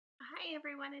Hey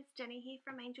everyone, it's Jenny here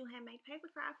from Handmade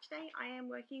Papercraft. Today I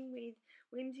am working with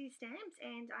Whimsy stamps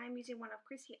and I am using one of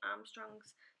Chrissy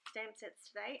Armstrong's stamp sets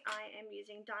today. I am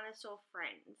using Dinosaur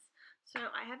Friends.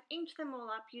 So I have inked them all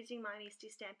up using my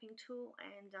Nifty stamping tool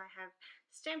and I have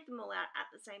stamped them all out at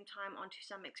the same time onto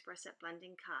some Express Set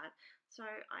blending card. So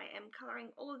I am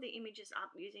colouring all of the images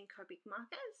up using Copic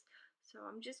markers. So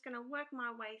I'm just going to work my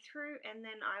way through and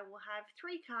then I will have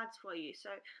 3 cards for you.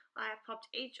 So I have popped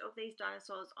each of these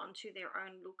dinosaurs onto their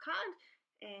own little card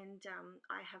and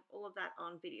I have all of that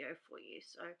on video for you.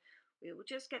 So we will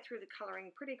just get through the colouring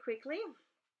pretty quickly.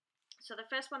 So the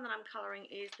first one that I'm colouring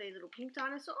is the little pink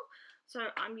dinosaur.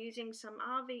 So I'm using some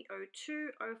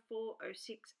RV02, 04,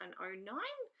 06 and 09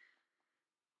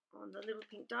 on the little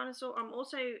pink dinosaur. I'm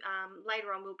also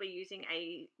later on we'll be using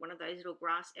one of those little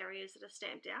grass areas that are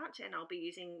stamped out, and I'll be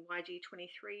using YG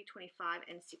 23, 25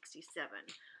 and 67.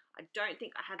 I don't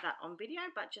think I had that on video,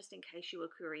 but just in case you were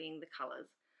querying the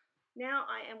colours. Now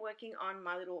I am working on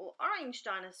my little orange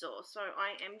dinosaur. So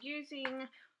I am using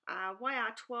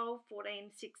YR 12,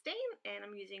 14, 16 and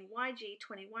I'm using YG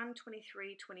 21,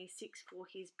 23, 26 for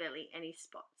his belly and his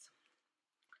spots.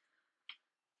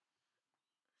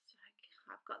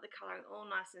 I've got the colouring all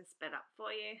nice and sped up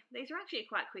for you. These are actually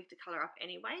quite quick to colour up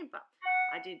anyway, but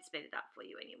I did speed it up for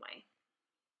you anyway.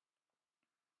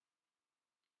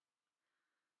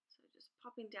 So just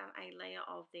popping down a layer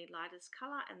of the lightest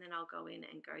colour and then I'll go in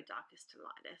and go darkest to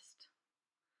lightest.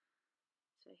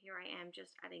 So here I am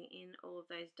just adding in all of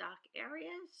those dark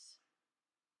areas.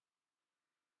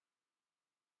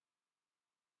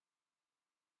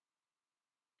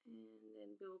 And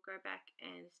then we'll go back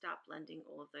and start blending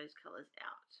all of those colours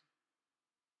out.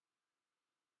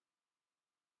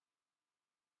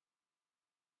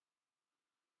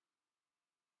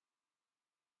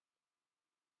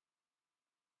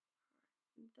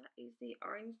 That is the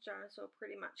orange dinosaur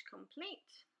pretty much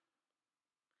complete.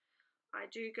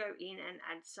 I do go in and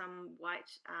add some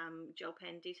white gel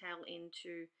pen detail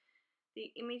into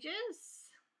the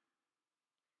images.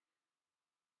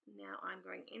 Now I'm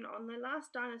going in on the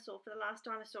last dinosaur. For the last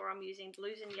dinosaur I'm using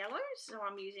blues and yellows. So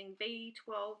I'm using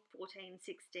B12, 14,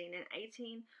 16 and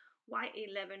 18,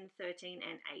 Y11, 13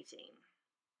 and 18.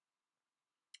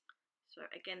 So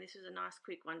again, this is a nice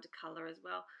quick one to colour as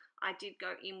well. I did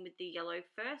go in with the yellow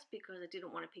first because I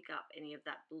didn't want to pick up any of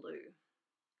that blue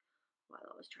while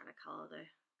I was trying to colour the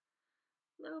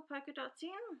little polka dots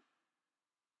in.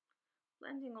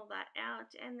 Blending all that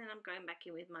out, and then I'm going back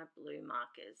in with my blue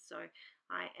markers. So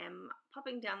I am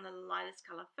popping down the lightest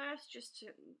colour first just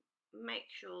to make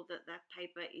sure that that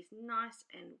paper is nice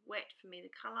and wet for me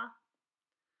to colour.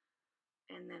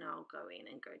 And then I'll go in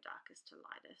and go darkest to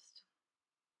lightest.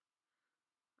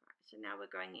 Alright, so now we're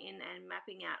going in and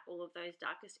mapping out all of those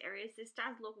darkest areas. This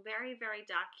does look very, very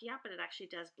dark here, but it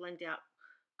actually does blend out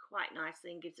quite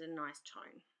nicely and gives it a nice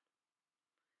tone.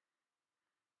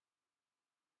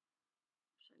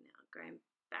 So now going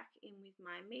back in with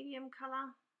my medium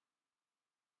colour.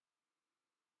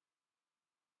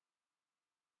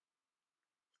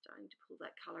 Starting to pull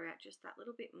that colour out just that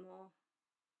little bit more.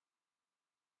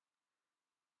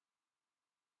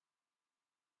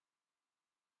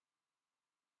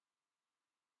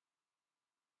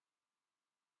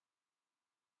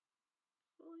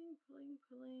 Pulling, pulling,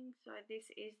 pulling. So this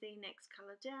is the next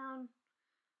colour down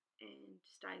and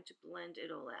starting to blend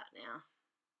it all out now.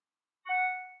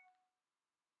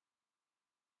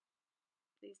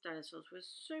 These dinosaurs were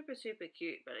super, super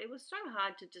cute, but it was so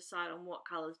hard to decide on what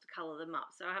colours to colour them up.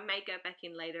 So I may go back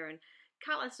in later and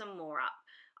colour some more up.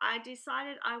 I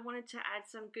decided I wanted to add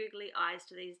some googly eyes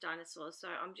to these dinosaurs. So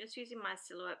I'm just using my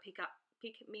Silhouette Pick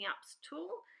Me Ups tool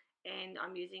and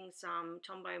I'm using some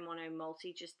Tombow Mono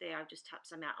Multi just there. I've just tapped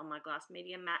some out on my glass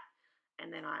medium mat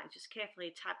and then I just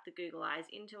carefully tap the googly eyes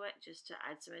into it just to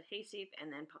add some adhesive and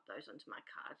then pop those onto my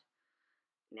card.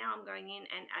 Now I'm going in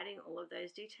and adding all of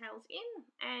those details in,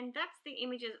 and that's the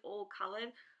images all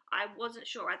coloured. I wasn't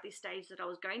sure at this stage that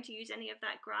I was going to use any of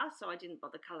that grass, so I didn't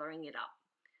bother colouring it up,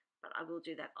 but I will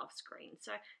do that off screen.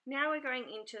 So now we're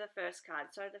going into the first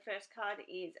card. So the first card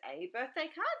is a birthday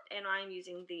card, and I'm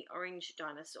using the orange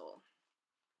dinosaur.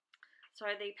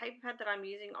 So the paper pad that I'm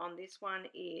using on this one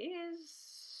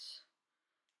is...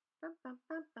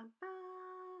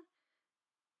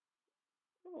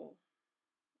 Oh.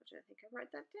 I don't think I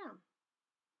wrote that down.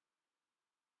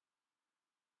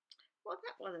 Well,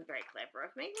 that wasn't very clever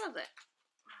of me, was it?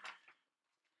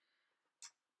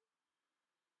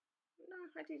 No,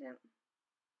 I didn't.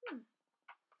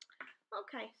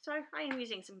 Okay, so I am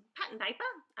using some pattern paper.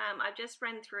 I've just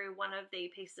ran through one of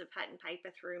the pieces of pattern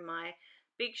paper through my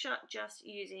Big Shot, just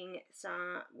using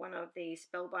one of the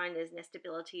Spellbinders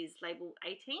Nestabilities label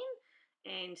 18.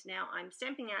 And now I'm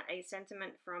stamping out a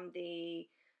sentiment from the,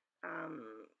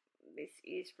 this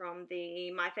is from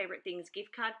the My Favorite Things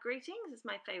gift card greetings. It's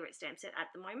my favorite stamp set at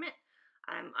the moment.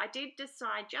 I did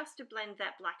decide just to blend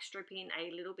that black strip in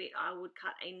a little bit, I would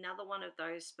cut another one of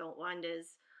those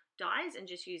Spellbinders dies and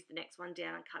just use the next one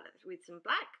down and cut it with some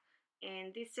black.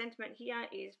 And this sentiment here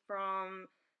is from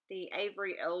the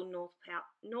Avery L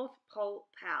North Pole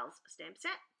Pals stamp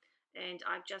set. And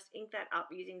I've just inked that up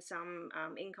using some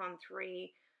Ink on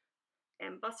 3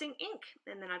 embossing ink.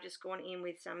 And then I've just gone in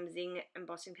with some Zing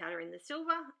embossing powder in the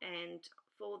silver. And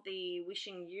for the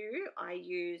Wishing You, I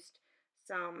used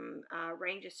some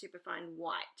Ranger Superfine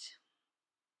White.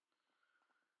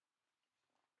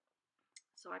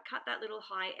 So I cut that little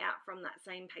high out from that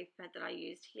same paper pad that I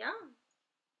used here.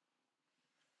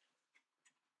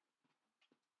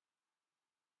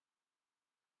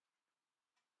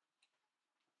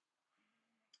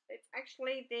 It's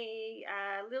actually the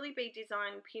Lily Bee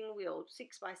Design Pinwheel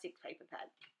 6x6 paper pad.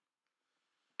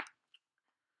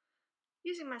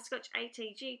 Using my Scotch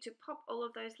ATG to pop all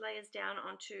of those layers down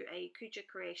onto a Kuja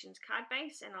Creations card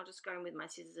base, and I'll just go in with my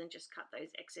scissors and just cut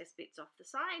those excess bits off the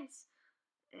sides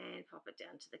and pop it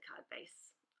down to the card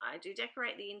base. I do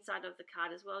decorate the inside of the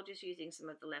card as well, just using some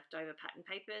of the leftover pattern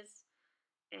papers.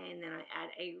 And then I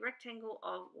add a rectangle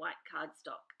of white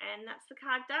cardstock, and that's the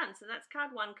card done. So that's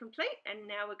card 1 complete, and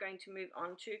now we're going to move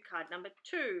on to card number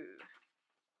 2.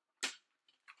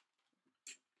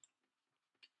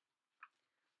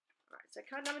 Alright, so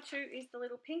card number 2 is the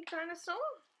little pink dinosaur.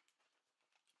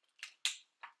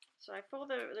 So for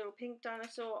the little pink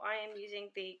dinosaur, I am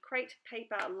using the Crate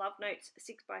Paper Love Notes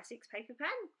 6x6 paper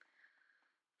pad.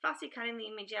 Fussy cutting the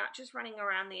image out, just running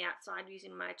around the outside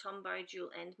using my Tombow dual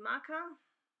end marker.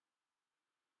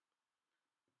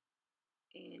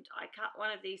 And I cut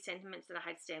one of these sentiments that I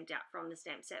had stamped out from the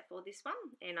stamp set for this one,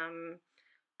 and I'm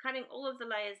cutting all of the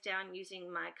layers down using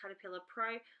my Caterpillar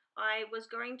Pro. I was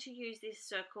going to use this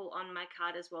circle on my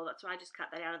card as well, that's why I just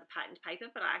cut that out of the patterned paper,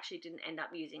 but I actually didn't end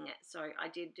up using it, so I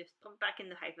did just put it back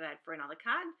in the paper pad for another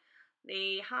card.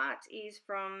 The heart is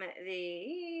from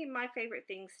the My Favorite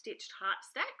Things Stitched Heart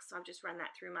Stacks. I've just run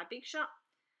that through my Big Shot,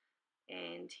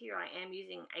 and here I am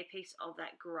using a piece of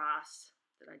that grass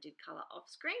that I did colour off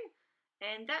screen.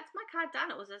 And that's my card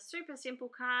done. It was a super simple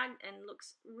card and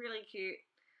looks really cute.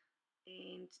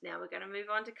 And now we're going to move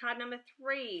on to card number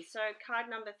 3. So card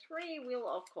number 3 will,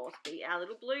 of course, be our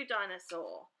little blue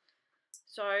dinosaur.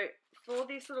 So for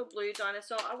this little blue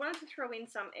dinosaur, I wanted to throw in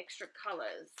some extra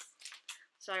colours.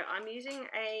 So I'm using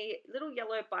a little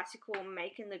yellow bicycle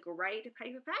Making the Grade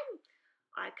paper pad.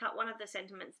 I cut one of the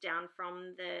sentiments down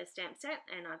from the stamp set,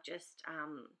 and I've just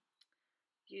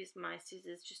used my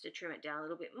scissors just to trim it down a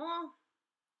little bit more.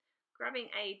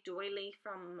 Grabbing a doily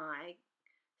from my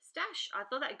stash. I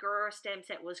thought that Gura stamp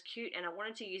set was cute and I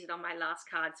wanted to use it on my last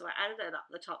card, so I added it up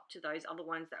the top to those other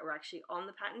ones that were actually on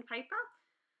the pattern paper.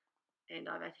 And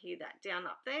I've adhered that down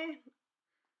up there.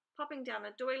 Popping down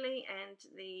a doily and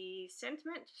the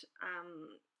sentiment.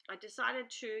 I decided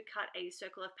to cut a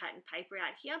circle of pattern paper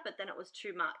out here, but then it was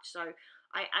too much. So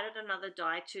I added another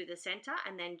die to the center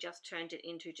and then just turned it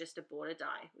into just a border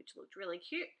die, which looked really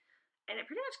cute. And it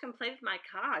pretty much completed my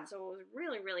card, so I was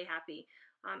really, really happy.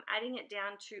 Adding it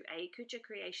down to a Kuja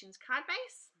Creations card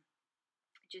base,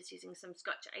 just using some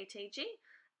Scotch ATG,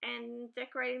 and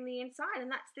decorating the inside,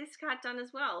 and that's this card done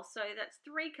as well. So that's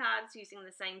 3 cards using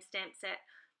the same stamp set.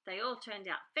 They all turned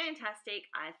out fantastic.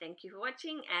 I thank you for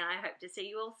watching, and I hope to see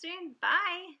you all soon.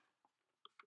 Bye!